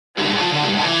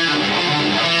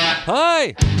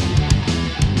Hi!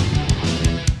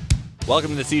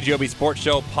 Welcome to the CJOB Sports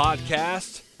Show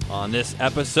podcast. On this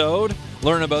episode,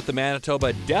 learn about the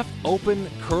Manitoba Deaf Open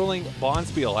Curling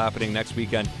Bonspiel happening next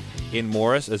weekend in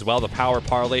Morris, as well the Power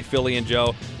Parlay, Philly and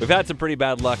Joe. We've had some pretty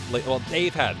bad luck. Well,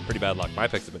 they've had pretty bad luck. My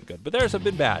picks have been good, but theirs have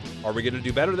been bad. Are we going to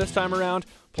do better this time around?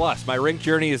 Plus, my rink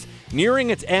journey is nearing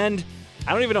its end.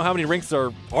 I don't even know how many rinks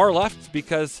are left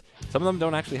because some of them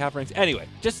don't actually have rinks. Anyway,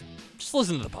 just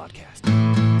listen to the podcast.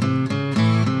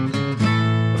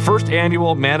 The first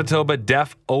annual Manitoba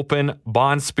Deaf Open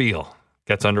Bonspiel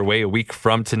gets underway a week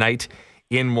from tonight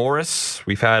in Morris.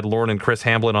 We've had Lauren and Chris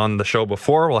Hamblin on the show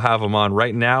before. We'll have them on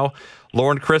right now.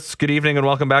 Lauren, Chris, good evening and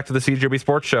welcome back to the CJOB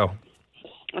Sports Show.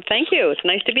 Well, thank you. It's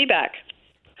nice to be back.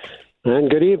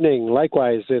 And good evening.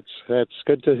 Likewise, it's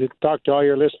good to talk to all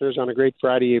your listeners on a great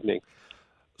Friday evening.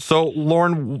 So,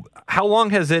 Lauren, how long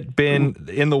has it been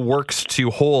in the works to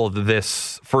hold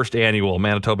this first annual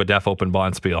Manitoba Deaf Open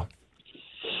Bonspiel?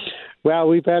 Well,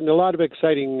 we've had a lot of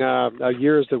exciting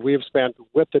years that we've spent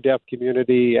with the deaf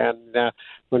community, and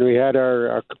when we had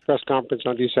our press conference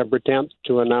on December 10th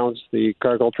to announce the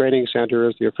Cargill Training Centre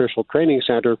as the official training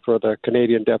centre for the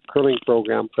Canadian Deaf Curling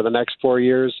Program for the next 4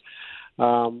 years,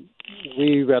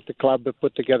 we at the club have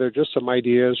put together just some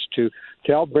ideas to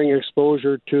help bring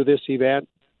exposure to this event,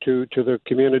 to the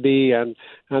community, and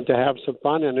to have some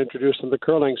fun and introduce them to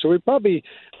curling. So we probably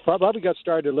got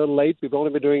started a little late. We've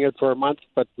only been doing it for a month,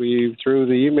 but we, through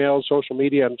the emails, social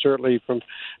media, and certainly from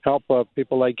help of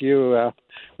people like you,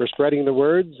 we're spreading the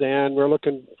words, and we're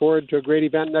looking forward to a great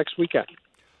event next weekend.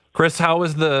 Chris, how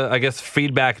has the,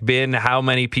 feedback been? How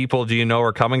many people do you know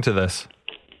are coming to this?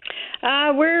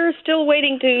 We're still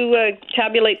waiting to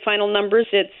tabulate final numbers.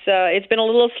 It's been a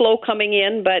little slow coming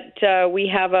in, but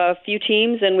we have a few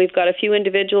teams and we've got a few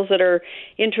individuals that are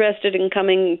interested in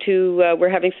coming to. We're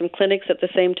having some clinics at the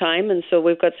same time, and so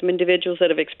we've got some individuals that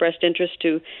have expressed interest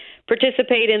to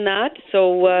participate in that.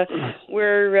 So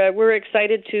we're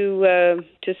excited to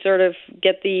sort of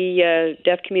get the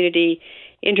deaf community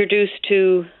introduced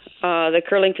to the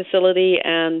curling facility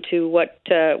and to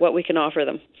what we can offer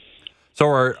them. So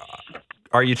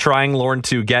are you trying, Lauren,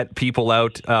 to get people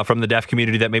out from the deaf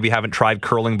community that maybe haven't tried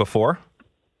curling before?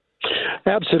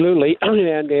 Absolutely.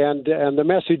 And the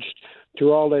message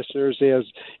to all listeners is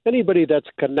anybody that's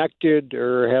connected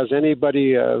or has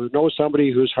anybody, knows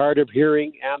somebody who's hard of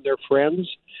hearing and their friends,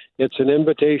 it's an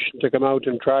invitation to come out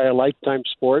and try a lifetime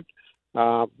sport.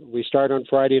 We start on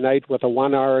Friday night with a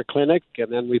 1-hour clinic, and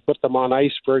then we put them on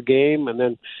ice for a game, and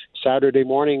then Saturday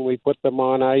morning we put them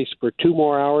on ice for 2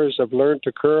 more hours of Learn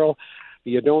to Curl.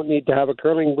 You don't need to have a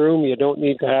curling broom. You don't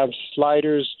need to have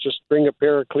sliders. Just bring a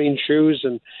pair of clean shoes,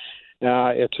 and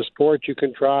it's a sport you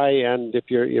can try. And if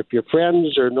you're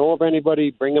friends or know of anybody,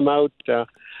 bring them out.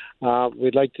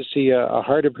 We'd like to see a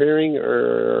hard of hearing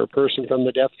or a person from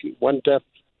the one deaf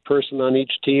person on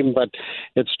each team, but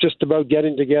it's just about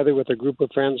getting together with a group of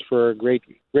friends for a great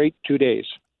 2 days.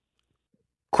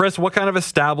 Chris, what kind of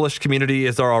established community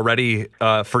is there already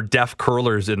for deaf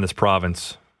curlers in this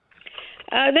province?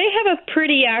 They have a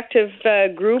pretty active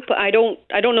group. I don't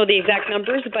know the exact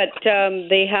numbers, but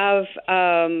they have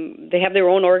their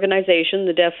own organization,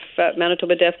 the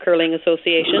Manitoba Deaf Curling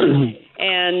Association,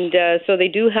 and so they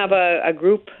do have a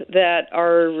group that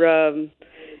are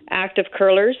active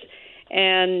curlers.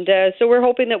 And so we're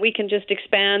hoping that we can just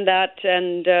expand that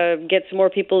and get some more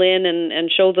people in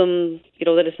and show them,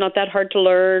 that it's not that hard to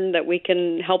learn, that we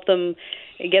can help them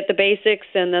get the basics,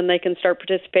 and then they can start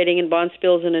participating in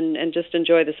bonspiels and just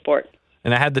enjoy the sport.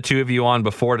 And I had the two of you on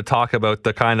before to talk about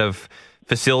the kind of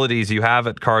facilities you have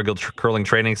at Cargill Curling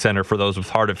Training Center for those with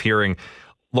hard of hearing.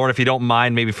 Lauren, if you don't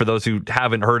mind, maybe for those who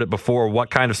haven't heard it before, what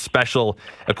kind of special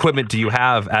equipment do you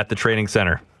have at the training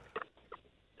center?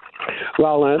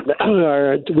 Well,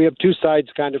 we have two sides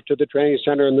kind of to the training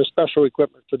center, and the special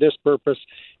equipment for this purpose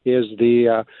is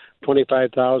the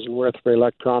 $25,000 worth of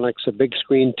electronics, a big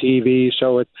screen TV.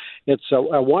 So it's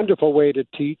a wonderful way to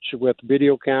teach with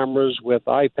video cameras, with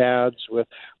iPads,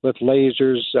 with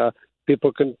lasers.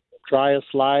 People can try a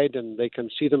slide and they can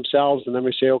see themselves, and then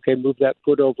we say, okay, move that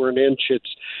foot over an inch.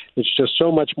 It's just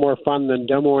so much more fun than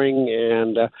demoing,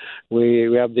 and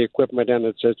we have the equipment, and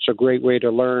it's a great way to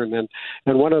learn. And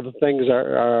one of the things,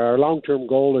 our long-term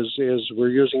goal is we're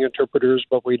using interpreters,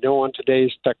 but we know in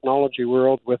today's technology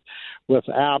world with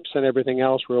apps and everything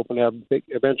else, we're hoping to have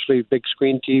eventually big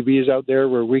screen TVs out there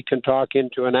where we can talk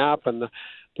into an app, and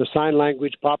the sign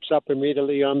language pops up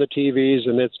immediately on the TVs,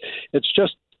 and it's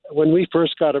just when we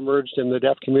first got emerged in the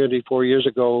deaf community 4 years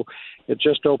ago, it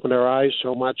just opened our eyes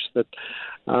so much that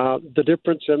the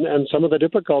difference and some of the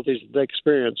difficulties they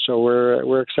experience. So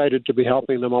we're excited to be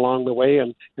helping them along the way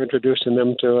and introducing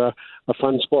them to a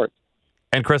fun sport.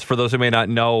 And Chris, for those who may not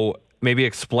know, maybe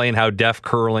explain how deaf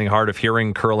curling, hard of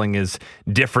hearing curling is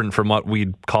different from what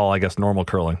we'd call, I guess, normal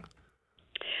curling.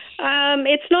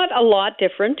 It's not a lot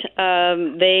different.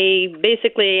 They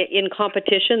basically, in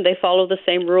competition, they follow the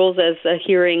same rules as a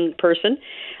hearing person.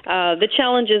 The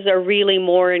challenges are really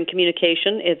more in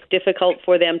communication. It's difficult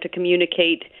for them to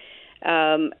communicate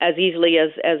as easily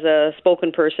as a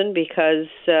spoken person because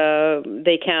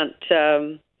they can't,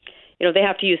 they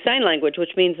have to use sign language,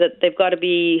 which means that they've got to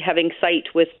be having sight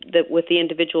with the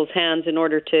individual's hands in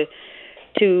order to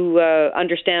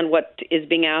understand what is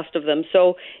being asked of them.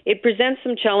 So it presents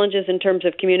some challenges in terms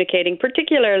of communicating,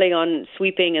 particularly on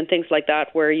sweeping and things like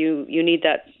that, where you need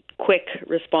that quick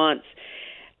response.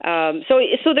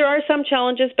 So there are some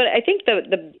challenges, but I think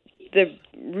the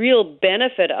real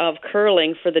benefit of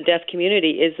curling for the deaf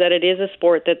community is that it is a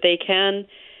sport that they can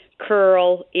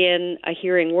curl in a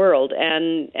hearing world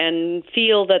and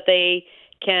feel that they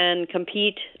can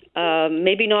compete,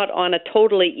 maybe not on a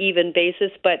totally even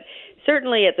basis, but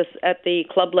certainly at the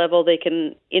club level, they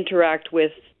can interact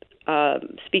with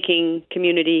speaking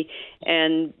community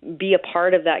and be a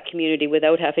part of that community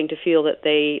without having to feel that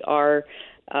they are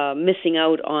missing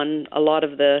out on a lot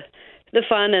of the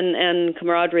fun and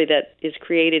camaraderie that is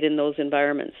created in those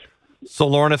environments. So,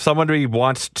 Lauren, if somebody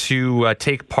wants to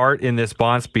take part in this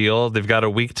Bonspiel, they've got a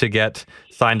week to get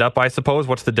signed up, I suppose.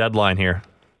 What's the deadline here?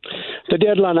 The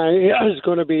deadline is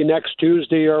going to be next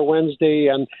Tuesday or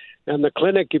Wednesday, and the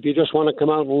clinic, if you just want to come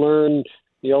out and learn,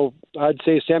 I'd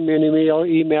say send me an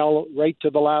email right to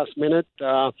the last minute.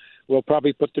 We'll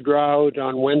probably put the draw out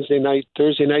on Wednesday night,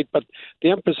 Thursday night, but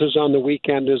the emphasis on the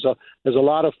weekend is a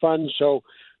lot of fun. So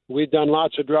we've done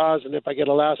lots of draws, and if I get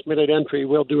a last-minute entry,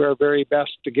 we'll do our very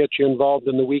best to get you involved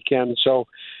in the weekend. So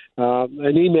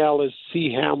an email is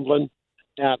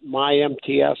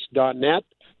chamblin@mymts.net.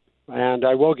 And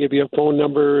I will give you a phone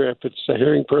number if it's a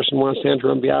hearing person wants to enter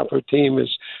on behalf of our team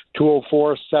is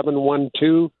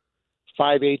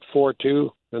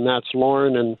 204-712-5842, and that's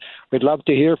Lauren. And we'd love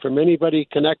to hear from anybody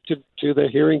connected to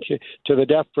the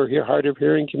deaf or hard of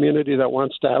hearing community that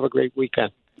wants to have a great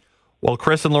weekend. Well,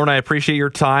 Chris and Lauren, I appreciate your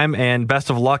time and best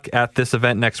of luck at this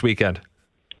event next weekend.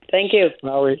 Thank you.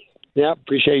 Well,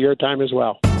 appreciate your time as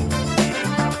well.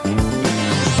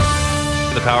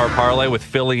 The Power Parlay with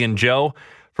Philly and Joe.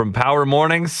 From Power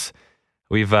Mornings,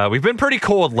 we've been pretty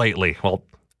cold lately. Well,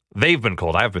 they've been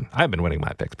cold. I've been winning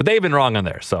my picks, but they've been wrong on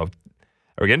theirs. So, are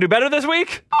we gonna do better this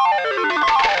week?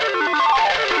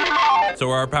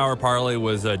 So our Power Parlay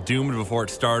was doomed before it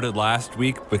started last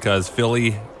week because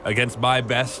Philly, against my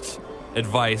best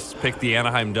advice, picked the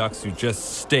Anaheim Ducks, who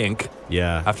just stink.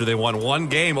 Yeah. After they won one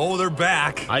game. Oh, they're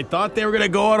back. I thought they were going to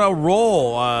go on a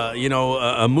roll,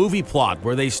 a movie plot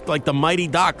where they, like the Mighty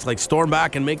Ducks, like storm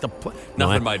back and make the play.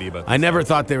 Nothing mighty about this. I never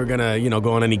thought they were going to,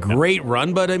 go on any great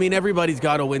run, but I mean, everybody's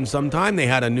got to win sometime. They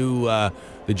had a new, the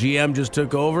GM just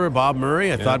took over, Bob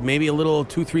Murray. I thought maybe a little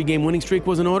 2-3 game winning streak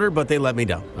was in order, but they let me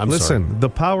down. Listen, sorry. The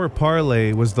Power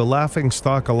Parlay was the laughing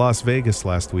stock of Las Vegas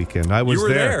last weekend. I was You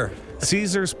were there.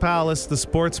 Caesar's Palace, the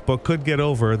sports book, could get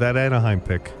over that Anaheim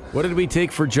pick. What did we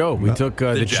take for Joe? We took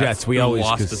the Jets. We always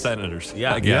lost the Senators.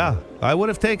 Yeah. Again. Yeah, I would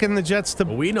have taken the Jets to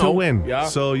win. Yeah.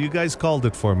 So you guys called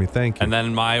it for me. Thank you. And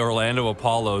then my Orlando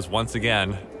Apollos once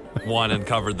again won and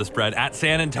covered the spread at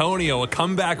San Antonio. A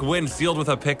comeback win sealed with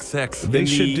a pick six. They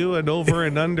should do an over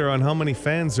and under on how many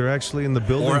fans are actually in the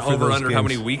building Or for over those under games. how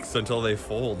many weeks until they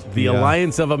fold. The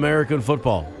Alliance of American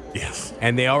Football. Yes.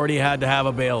 And they already had to have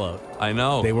a bailout. I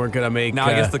know. They weren't going to make... Now,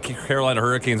 I guess the Carolina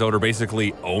Hurricanes owner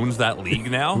basically owns that league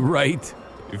now. Right.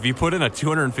 If you put in a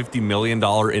 $250 million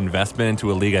investment into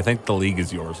a league, I think the league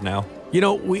is yours now.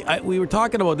 We were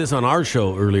talking about this on our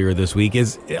show earlier this week,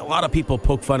 is a lot of people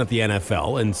poke fun at the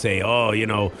NFL and say,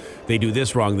 they do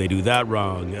this wrong, they do that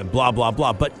wrong, and blah, blah,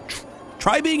 blah. But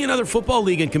try being another football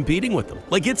league and competing with them.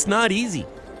 Like, it's not easy.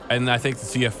 And I think the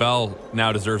CFL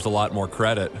now deserves a lot more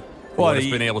credit. What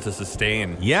it's been able to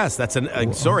sustain. Yes, that's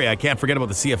sorry, I can't forget about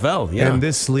the CFL. Yeah. And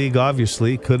this league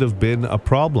obviously could have been a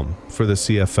problem for the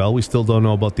CFL. We still don't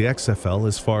know about the XFL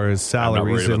as far as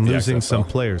salaries and losing some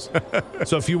players.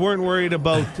 So if you weren't worried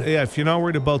about, if you're not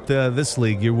worried about this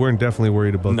league, you weren't definitely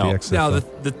worried about the XFL. No,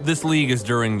 this league is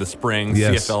during the spring.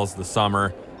 Yes. CFL is the summer.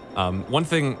 One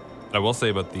thing I will say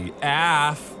about the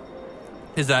AF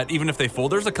is that even if they fold,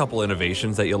 there's a couple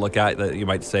innovations that you look at that you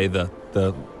might say the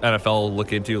NFL will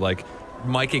look into, like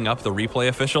miking up the replay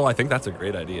official, I think that's a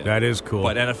great idea. That is cool.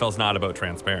 But NFL's not about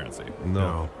transparency.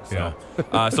 No.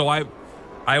 So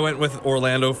I went with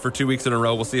Orlando for 2 weeks in a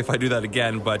row. We'll see if I do that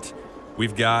again, but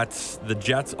we've got the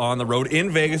Jets on the road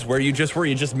in Vegas, where you just were.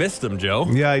 You just missed them, Joe.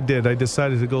 Yeah, I did. I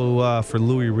decided to go for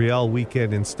Louis Riel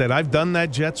weekend instead. I've done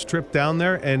that Jets trip down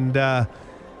there, and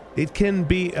it can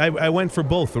be. I went for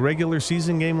both the regular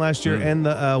season game last year and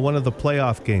the one of the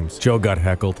playoff games. Joe got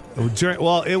heckled.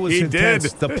 Well, it was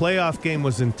intense. Did. The playoff game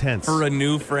was intense For a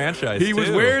new franchise, He was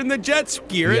wearing the Jets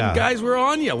gear, and guys were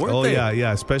on you, weren't they?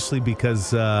 Yeah, especially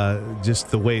because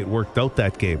just the way it worked out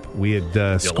that game. We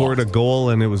had scored a goal,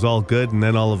 and it was all good, and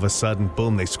then all of a sudden,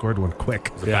 boom, they scored one quick.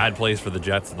 It was a bad place for the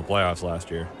Jets in the playoffs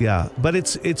last year. Yeah, but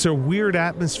it's a weird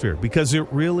atmosphere because it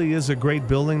really is a great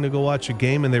building to go watch a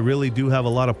game, and they really do have a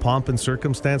lot of pomp and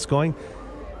circumstance going.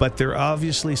 But they're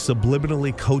obviously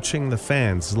subliminally coaching the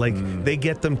fans. Like, they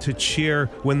get them to cheer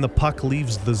when the puck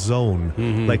leaves the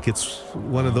zone. Like, it's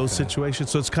one of those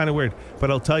situations. So it's kind of weird. But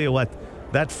I'll tell you what,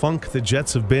 that funk the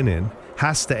Jets have been in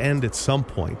has to end at some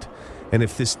point. And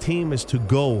if this team is to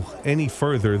go any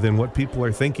further than what people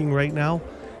are thinking right now,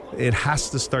 it has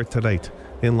to start tonight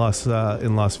in Las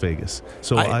Vegas.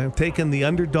 So I'm taking the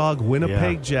underdog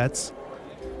Winnipeg Jets.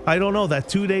 I don't know, that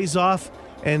 2 days off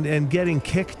and getting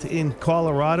kicked in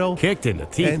Colorado. Kicked in the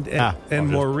teeth. And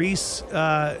Maurice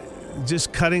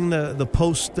just cutting the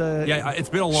post. It's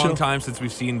been a long time since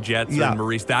we've seen Jets and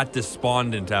Maurice that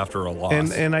despondent after a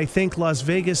loss. And I think Las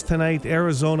Vegas tonight,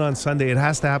 Arizona on Sunday, it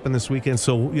has to happen this weekend.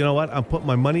 So, you know what? I'm putting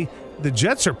my money. The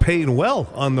Jets are paying well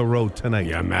on the road tonight.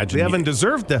 Yeah, imagine. They haven't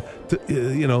deserved to.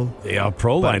 Yeah,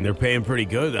 Pro Line, they're paying pretty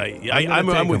good.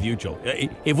 I'm with you, Joe.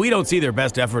 If we don't see their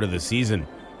best effort of the season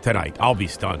tonight, I'll be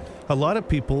stunned. A lot of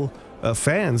people,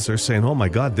 fans, are saying, oh my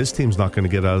God, this team's not going to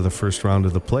get out of the first round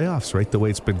of the playoffs, right? The way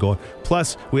it's been going.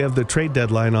 Plus, we have the trade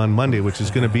deadline on Monday, which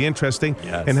is going to be interesting.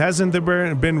 Yes. And hasn't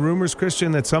there been rumors,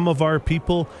 Christian, that some of our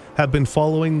people have been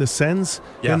following the Sens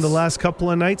in the last couple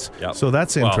of nights? Yep. So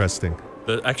that's interesting.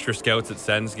 The extra scouts at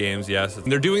Sens games, yes.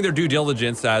 They're doing their due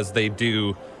diligence as they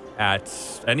do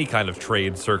at any kind of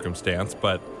trade circumstance,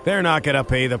 but they're not going to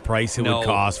pay the price it would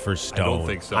cost for Stone. I don't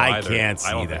think so I either. Can't see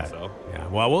I don't that. Think so. Yeah,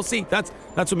 well, we'll see. That's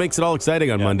what makes it all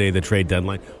exciting on Monday, the trade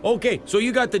deadline. Okay, so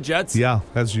you got the Jets. Yeah,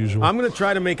 as usual. I'm going to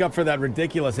try to make up for that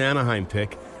ridiculous Anaheim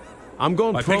pick. I'm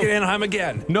going I'm picking Anaheim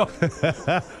again. No,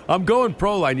 I'm going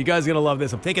Pro Line. You guys are going to love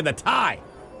this. I'm taking the tie.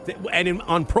 And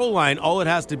on Pro Line, all it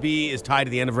has to be is tied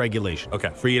to the end of regulation. Okay.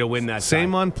 For you to win that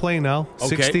Same tie. on play now.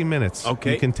 60 minutes.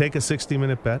 Okay. You can take a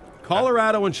 60-minute bet.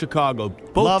 Colorado and Chicago,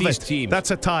 both Love these it. teams.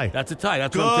 That's a tie. That's a tie.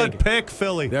 That's what I'm Good thinking. pick,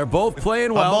 Philly. They're both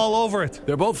playing well. I'm all over it.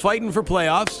 They're both fighting for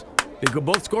playoffs. They could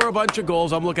both score a bunch of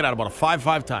goals. I'm looking at about a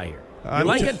 5-5 tie here. You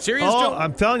like it? Serious, Joe?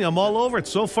 I'm telling you, I'm all over it.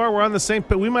 So far, we're on the same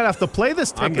page. We might have to play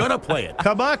this ticket. I'm going to play it.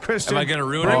 Come on, Christian. Am I going to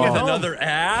ruin it with another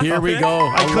ad? Here we go.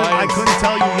 I couldn't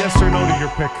tell you yes or no to your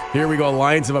pick. Here we go.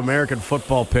 Alliance of American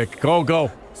Football pick.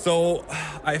 Go. So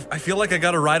I feel like I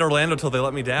got to ride Orlando till they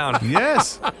let me down.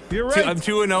 Yes, you're right. I'm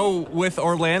 2-0 with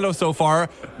Orlando so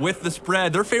far with the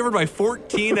spread. They're favored by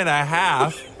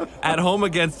 14.5 at home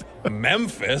against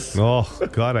Memphis. Oh,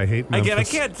 God, I hate Memphis. Again, I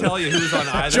can't tell you who's on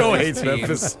either Joe of these hates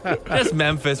teams. Memphis. Just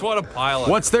Memphis. What a pile of...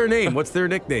 What's their name? What's their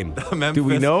nickname? Memphis. Do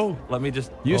we know? Let me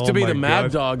just... Used to be my the Mad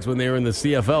God. Dogs when they were in the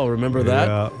CFL. Remember that?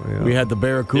 Yeah. We had the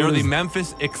Barracudas. They're the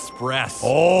Memphis Express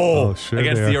Oh, sure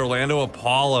against they the are. Orlando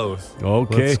Apollos.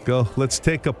 Okay. Let's go. Let's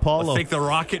take Apollo. Let's take the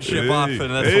rocket ship off in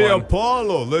this one.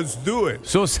 Apollo, let's do it.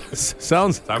 So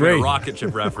sounds I'm great. a rocket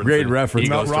ship reference. Great reference. He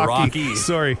Not goes to Rocky.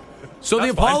 Sorry. So the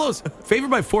That's fine. Apollos, favored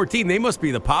by 14, they must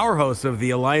be the powerhouse of the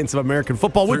Alliance of American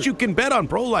Football, which you can bet on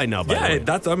Pro Line now, by the way.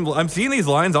 Yeah, I'm seeing these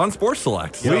lines on Sports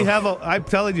Select. I'm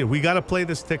telling you, we got to play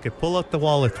this ticket. Pull out the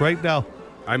wallet right now.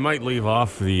 I might leave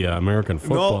off the American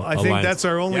Football No, I think Alliance. that's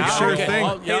our only Yeah, sure okay. thing.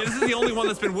 Well, hey, this is the only one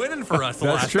that's been winning for us the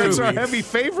That's last true. 2 That's our weeks. heavy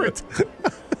favorite.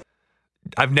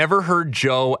 I've never heard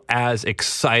Joe as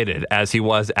excited as he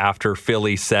was after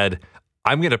Philly said,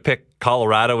 I'm going to pick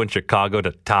Colorado and Chicago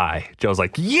to tie. Joe's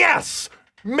like, yes,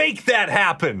 make that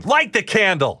happen. Light the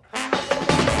candle.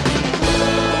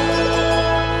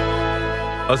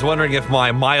 I was wondering if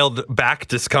my mild back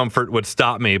discomfort would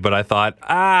stop me, but I thought,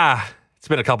 it's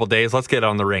been a couple days. Let's get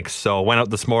on the rink. So I went out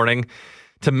this morning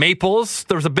to Maples.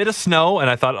 There was a bit of snow, and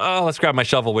I thought, let's grab my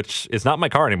shovel, which is not in my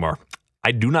car anymore.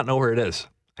 I do not know where it is.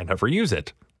 I never use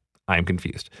it. I am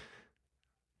confused.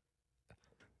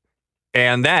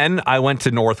 And then I went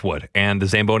to Northwood, and the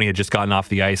Zamboni had just gotten off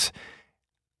the ice.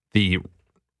 The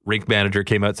rink manager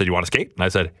came out and said, you want to skate? And I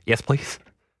said, yes, please.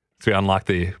 So we unlocked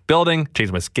the building,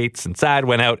 changed my skates inside,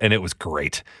 went out, and it was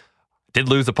great. Did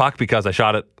lose a puck because I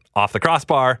shot it off the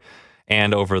crossbar,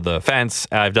 and over the fence.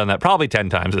 I've done that probably 10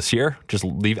 times this year.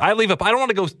 I leave up. I don't want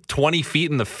to go 20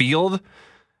 feet in the field.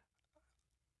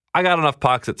 I got enough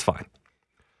pucks. It's fine.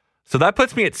 So that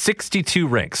puts me at 62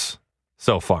 rinks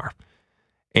so far.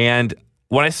 And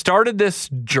when I started this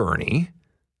journey,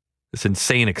 this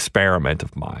insane experiment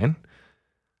of mine,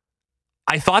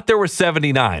 I thought there were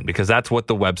 79 because that's what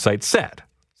the website said.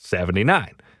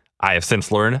 79. I have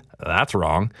since learned that's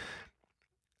wrong.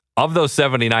 Of those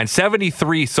 79,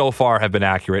 73 so far have been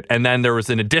accurate. And then there was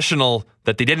an additional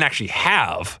that they didn't actually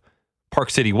have, Park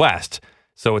City West.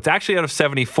 So it's actually out of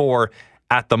 74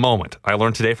 at the moment. I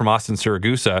learned today from Austin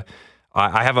Siragusa.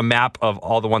 I have a map of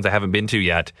all the ones I haven't been to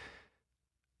yet.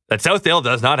 That Southdale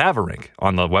does not have a rink.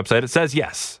 On the website, it says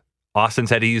yes. Austin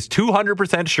said he's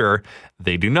 200% sure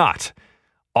they do not.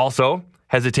 Also,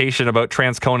 hesitation about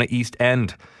Transcona East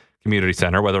End Community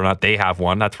Center, whether or not they have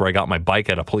one. That's where I got my bike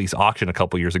at a police auction a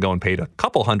couple years ago and paid a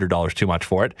couple $100 too much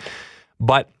for it.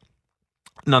 But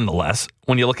nonetheless,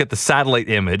 when you look at the satellite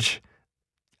image,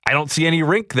 I don't see any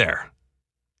rink there.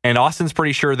 And Austin's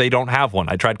pretty sure they don't have one.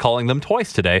 I tried calling them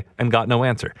twice today and got no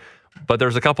answer. But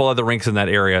there's a couple other rinks in that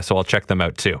area, so I'll check them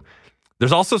out too.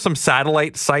 There's also some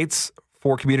satellite sites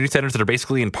for community centers that are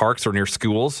basically in parks or near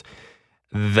schools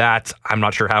that I'm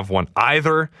not sure have one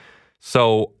either.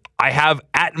 So I have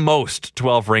at most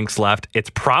 12 rinks left.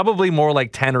 It's probably more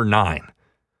like 10 or 9.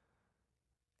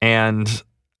 And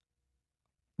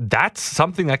that's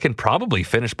something I can probably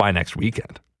finish by next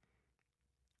weekend.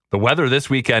 The weather this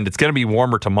weekend, it's going to be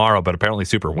warmer tomorrow, but apparently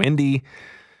super windy.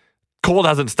 Cold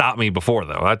hasn't stopped me before,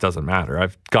 though. That doesn't matter.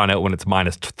 I've gone out when it's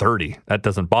minus 30. That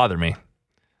doesn't bother me.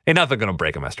 Ain't nothing going to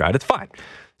break my stride. It's fine.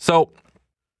 So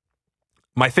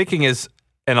my thinking is,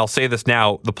 and I'll say this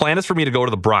now, the plan is for me to go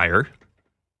to the Briar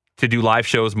to do live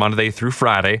shows Monday through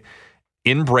Friday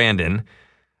in Brandon.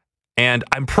 And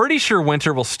I'm pretty sure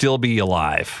winter will still be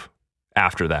alive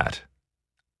after that.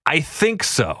 I think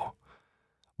so.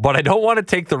 But I don't want to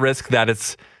take the risk that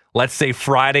it's, let's say,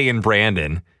 Friday in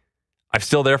Brandon. I'm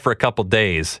still there for a couple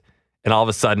days, and all of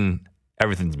a sudden,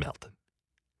 everything's melted.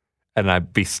 And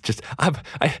I'd be just, I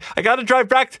got to drive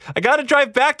back. I got to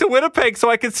drive back to Winnipeg so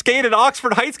I can skate at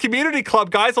Oxford Heights Community Club,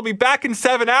 guys. I'll be back in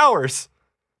 7 hours.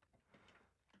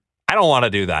 I don't want to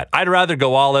do that. I'd rather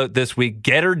go all out this week,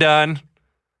 get her done,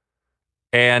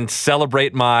 and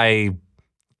celebrate my,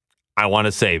 I want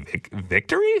to say,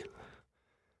 victory?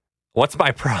 What's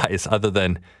my prize other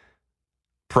than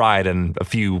pride and a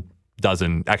few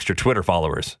dozen extra Twitter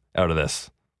followers out of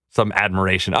this? Some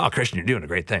admiration. Oh, Christian, you're doing a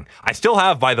great thing. I still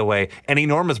have, by the way, an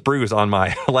enormous bruise on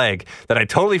my leg that I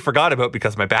totally forgot about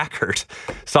because my back hurt.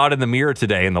 Saw it in the mirror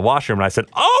today in the washroom, and I said,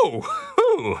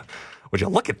 oh, would you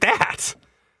look at that?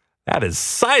 That is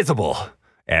sizable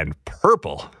and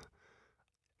purple.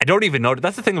 I don't even know.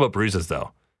 That's the thing about bruises,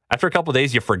 though. After a couple of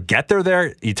days, you forget they're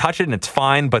there. You touch it, and it's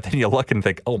fine, but then you look and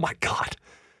think, oh, my God.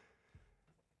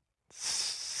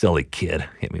 Silly kid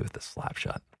hit me with this slap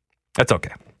shot. That's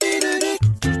okay.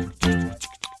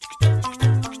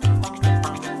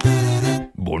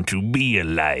 Born to be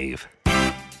alive.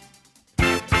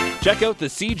 Check out the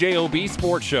CJOB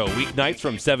Sports Show weeknights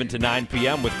from 7 to 9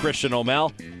 p.m. with Christian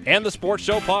O'Mell and the Sports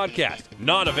Show podcast.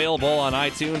 Not available on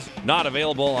iTunes, not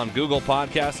available on Google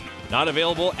Podcasts, not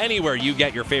available anywhere you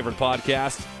get your favorite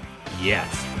podcast yet.